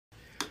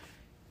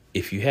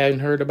If you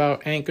hadn't heard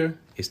about Anchor,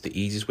 it's the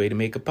easiest way to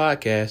make a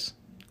podcast.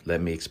 Let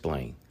me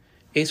explain.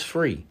 It's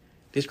free.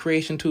 There's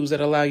creation tools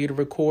that allow you to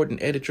record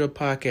and edit your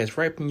podcast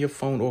right from your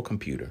phone or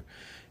computer.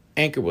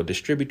 Anchor will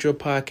distribute your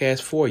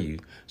podcast for you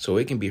so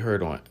it can be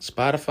heard on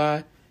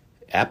Spotify,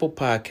 Apple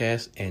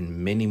Podcasts, and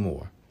many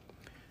more.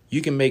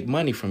 You can make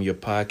money from your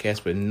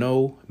podcast with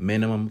no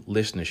minimum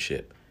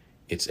listenership.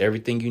 It's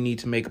everything you need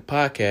to make a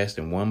podcast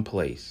in one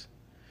place.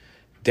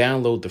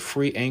 Download the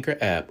free Anchor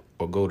app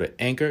or go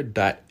to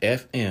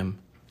anchor.fm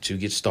to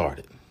get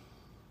started.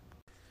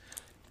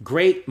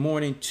 Great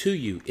morning to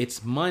you.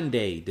 It's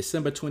Monday,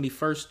 December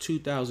 21st,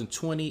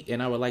 2020,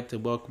 and I would like to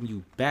welcome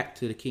you back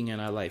to the King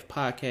and I Life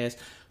podcast,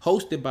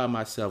 hosted by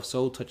myself,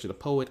 Soul Toucher the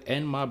Poet,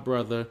 and my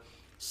brother,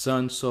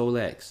 Son Soul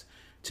X.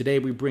 Today,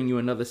 we bring you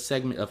another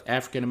segment of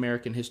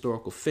African-American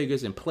historical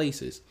figures and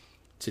places.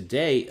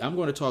 Today, I'm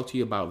going to talk to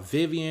you about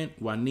Vivian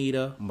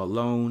Juanita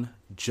Malone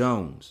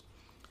Jones.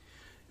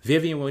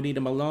 Vivian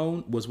Juanita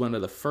Malone was one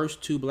of the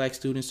first two black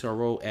students to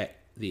enroll at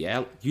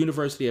the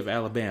University of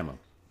Alabama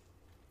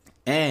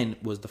and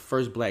was the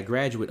first black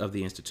graduate of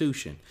the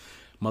institution.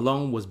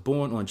 Malone was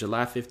born on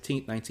July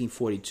 15,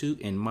 1942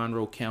 in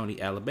Monroe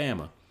County,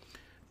 Alabama.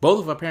 Both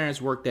of her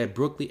parents worked at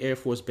Brooklyn Air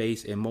Force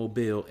Base in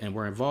Mobile and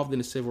were involved in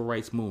the civil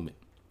rights movement.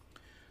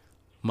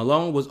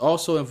 Malone was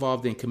also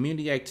involved in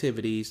community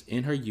activities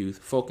in her youth,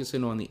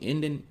 focusing on the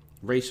ending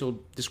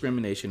racial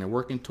discrimination and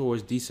working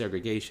towards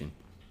desegregation.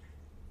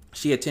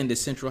 She attended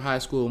Central High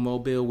School in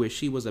Mobile, where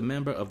she was a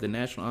member of the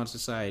National Honor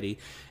Society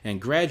and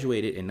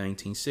graduated in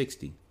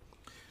 1960.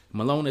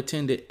 Malone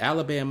attended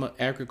Alabama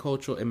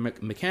Agricultural and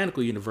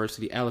Mechanical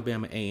University,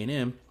 Alabama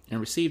A&M, and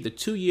received a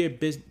 2-year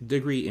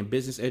degree in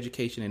business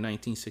education in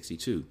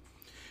 1962.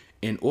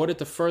 In order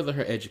to further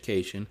her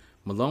education,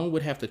 Malone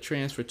would have to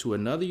transfer to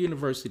another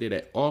university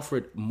that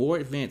offered more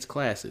advanced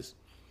classes.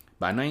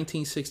 By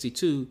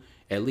 1962,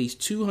 at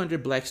least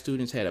 200 black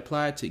students had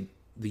applied to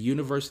the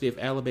University of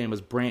Alabama's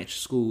branch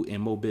school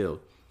in Mobile,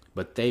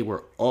 but they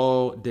were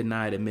all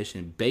denied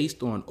admission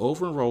based on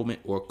over-enrollment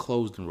or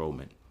closed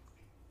enrollment.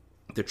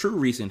 The true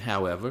reason,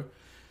 however,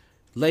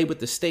 lay with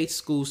the state's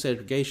school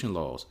segregation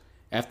laws.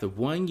 After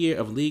 1 year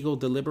of legal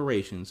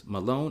deliberations,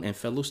 Malone and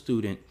fellow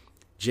student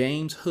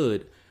James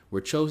Hood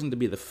were chosen to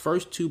be the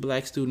first two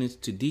black students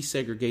to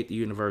desegregate the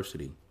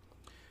university.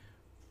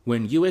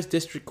 When U.S.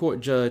 District Court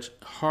Judge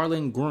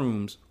Harlan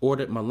Grooms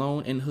ordered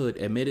Malone and Hood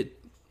admitted,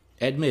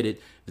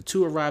 the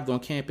two arrived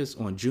on campus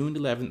on June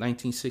 11,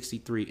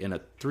 1963 in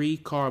a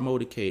 3-car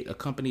motorcade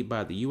accompanied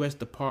by the U.S.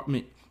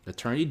 Department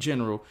Attorney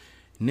General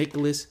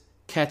Nicholas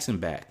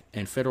Katzenbach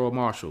and federal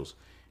marshals.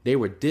 They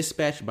were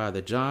dispatched by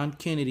the John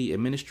Kennedy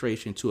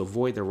administration to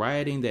avoid the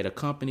rioting that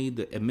accompanied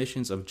the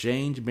admissions of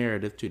James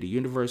Meredith to the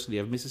University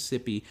of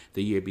Mississippi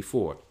the year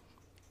before.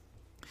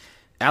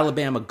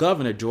 Alabama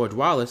Governor George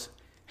Wallace,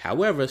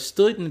 however,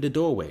 stood in the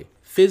doorway,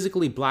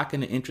 physically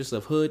blocking the interests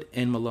of Hood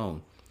and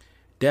Malone.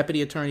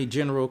 Deputy Attorney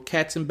General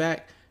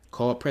Katzenbach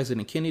called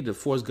President Kennedy to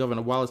force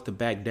Governor Wallace to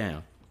back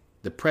down.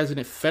 The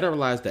president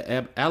federalized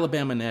the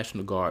Alabama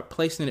National Guard,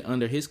 placing it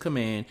under his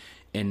command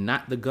and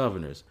not the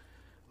governor's.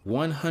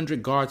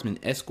 100 guardsmen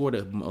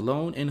escorted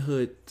Malone and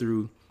Hood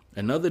through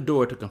another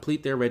door to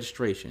complete their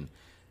registration.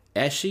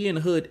 As she and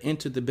Hood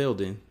entered the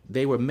building,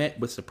 they were met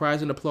with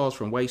surprising applause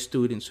from white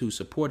students who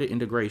supported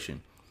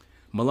integration.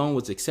 Malone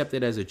was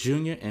accepted as a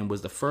junior and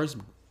was the first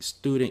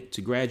student to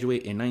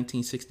graduate in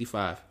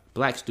 1965,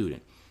 black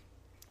student,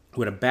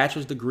 with a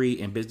bachelor's degree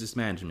in business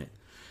management.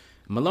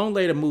 Malone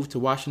later moved to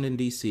Washington,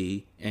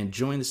 D.C. and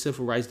joined the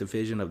Civil Rights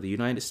Division of the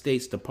United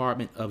States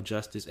Department of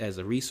Justice as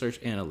a research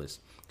analyst.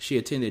 She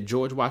attended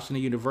George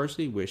Washington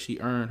University, where she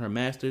earned her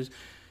master's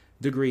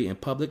degree in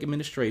public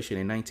administration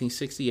in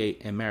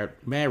 1968 and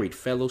married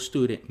fellow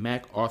student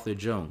MacArthur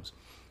Jones.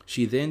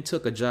 She then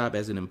took a job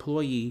as an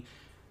employee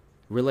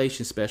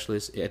relations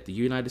specialist at the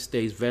United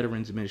States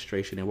Veterans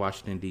Administration in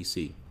Washington,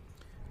 D.C.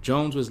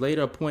 Jones was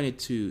later appointed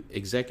to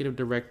executive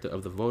director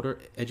of the Voter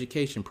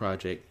Education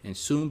Project and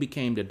soon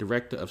became the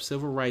director of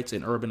Civil Rights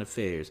and Urban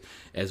Affairs,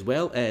 as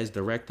well as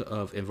director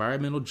of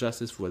environmental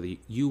justice for the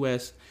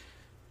U.S.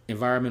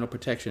 Environmental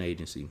Protection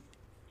Agency,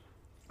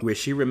 where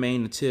she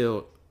remained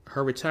until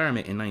her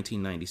retirement in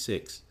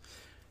 1996.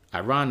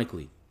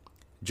 Ironically,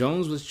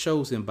 Jones was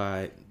chosen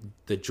by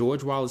the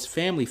George Wallace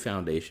Family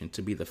Foundation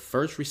to be the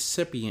first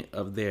recipient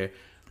of their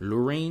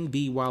Lorraine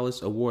B.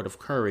 Wallace Award of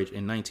Courage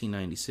in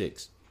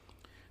 1996.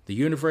 The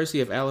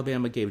University of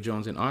Alabama gave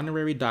Jones an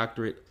honorary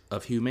doctorate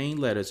of humane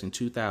letters in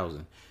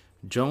 2000.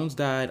 Jones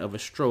died of a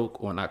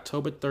stroke on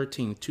October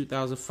 13,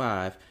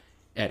 2005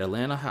 at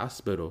Atlanta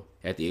Hospital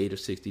at the age of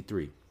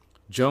 63.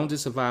 Jones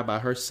is survived by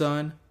her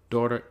son,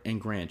 daughter,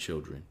 and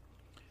grandchildren.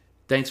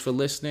 Thanks for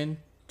listening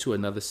to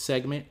another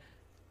segment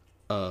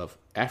of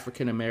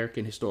African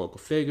American historical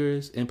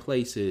figures and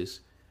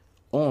places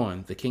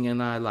on the King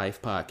and I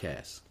Life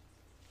podcast.